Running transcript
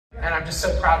And I'm just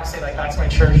so proud to say, like, that's my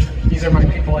church. These are my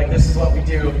people. Like, this is what we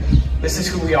do. This is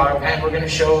who we are. And we're going to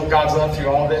show God's love through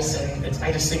all this. And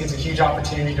I just think it's a huge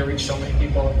opportunity to reach so many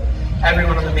people.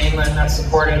 Everyone on the mainland that's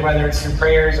supported, whether it's through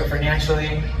prayers or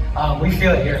financially, we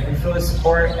feel it here. We feel the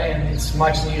support, and it's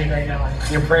much needed right now.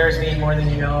 Your prayers mean more than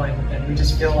you know, and we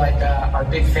just feel like our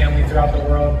big family throughout the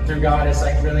world, through God, is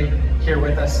like really here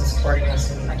with us and supporting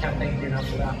us. And I can't thank you enough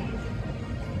for that.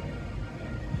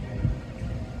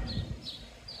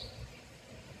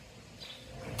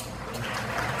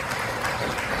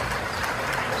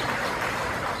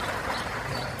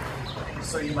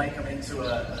 So you might come into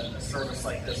a service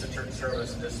like this, a church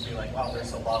service, and just be like, wow,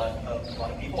 there's a lot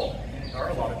of people. There are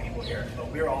a lot of people here, but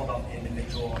we're all about the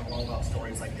individual, and all about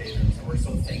stories like David's, and we're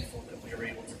so thankful that we are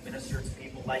able to minister to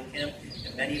people like him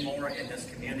and many more in this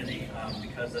community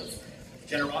because of the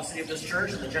generosity of this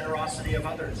church and the generosity of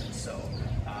others. And so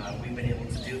we've been able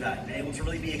to do that, been able to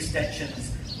really be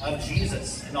extensions of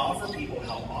Jesus and offer people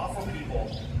help, offer people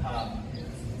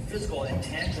physical and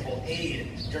tangible aid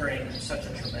during such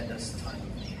a tremendous time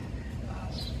of need.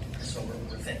 So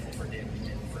we're thankful for David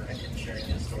and for him sharing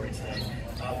his story today.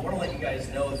 I want to let you guys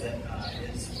know that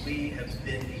we have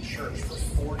been a church for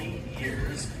 40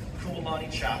 years. Kulamani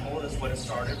Chapel is what it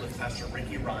started with Pastor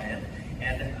Ricky Ryan.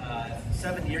 And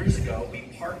 7 years ago, we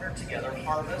partnered together,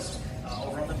 Harvest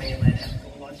over on the mainland, and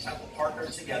Kulamani Chapel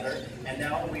partnered together. And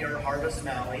now we are Harvest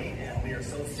Maui, and we are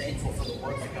so thankful for the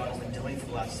work that God has been doing for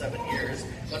the last 7 years,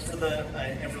 but for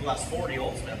the last 40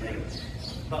 ultimately.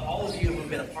 But all of you who have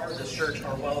been a part of this church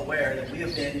are well aware that we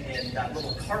have been in that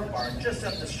little cart barn just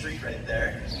up the street right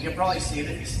there. You can probably see it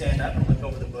if you stand up and look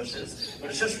over the bushes. But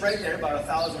it's just right there, about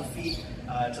 1,000 feet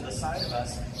to the side of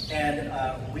us. And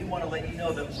we want to let you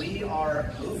know that we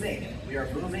are moving. We are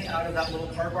moving out of that little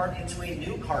cart barn into a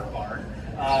new cart barn.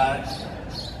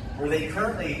 Where they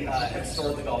currently have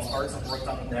stored the golf carts and worked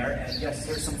on them there. And yes,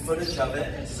 there's some footage of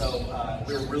it. And so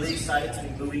we're really excited to be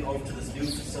moving over to this new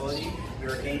facility. We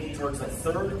are aiming towards the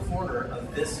third quarter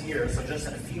of this year, so just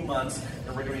in a few months,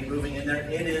 that we're going to be moving in there.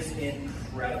 It is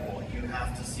incredible. You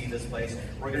have to see this place.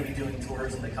 We're going to be doing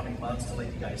tours in the coming months to let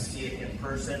you guys see it in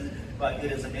person. But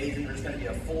it is amazing. There's going to be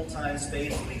a full-time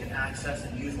space that we can access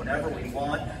and use whenever we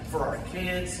want for our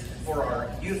kids, for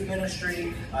our youth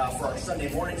ministry, for our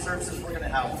Sunday morning services. We're going to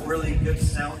have really good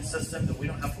sound system that we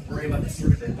don't have to worry about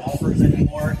distributing golfers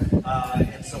anymore.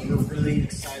 And so we're really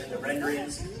excited. The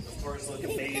renderings, of course, look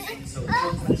amazing. So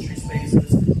kids ministry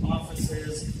spaces,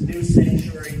 offices, new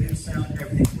sanctuary, new sound,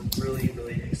 everything. We're really,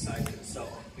 really excited. So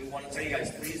we want to tell you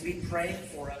guys, please be praying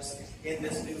for us in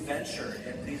this new venture,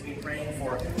 and please be praying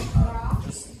for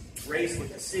just grace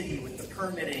with the city, with the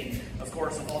permitting, of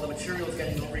course, with all the materials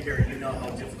getting over here. You know how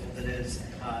difficult it is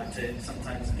to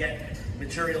sometimes get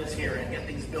materials here and get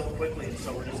things built quickly. And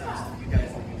so we're just asking you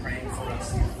guys to be praying for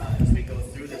us as we go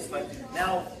through this. But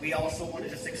now we also want to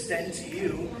just extend to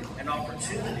you an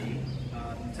opportunity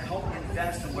to help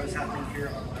invest in what is happening here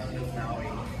on the island of Maui.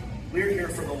 We're here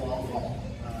for the long haul.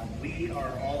 We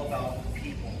are all about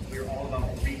people. We're all about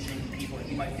reaching people. And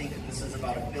you might think that this is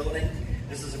about a building.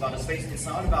 This is about a space. It's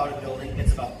not about a building.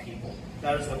 It's about people.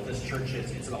 That is what this church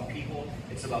is. It's about people.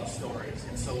 It's about stories.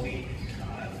 And so we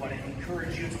want to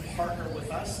encourage you to partner with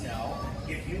us now,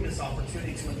 give you this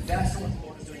opportunity to invest in what the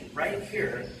Lord is doing right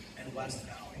here in West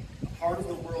Maui, a part of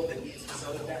the world that needs it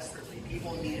so desperately.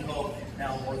 People need hope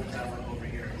now more than ever over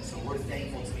here. And so we're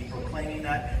thankful to be proclaiming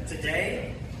that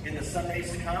today, in the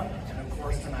Sundays to come, and of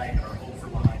course tonight at our Hope for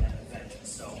Line event.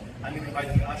 So I'm going to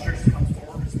invite the ushers to come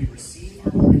forward as we receive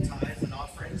our morning tithe.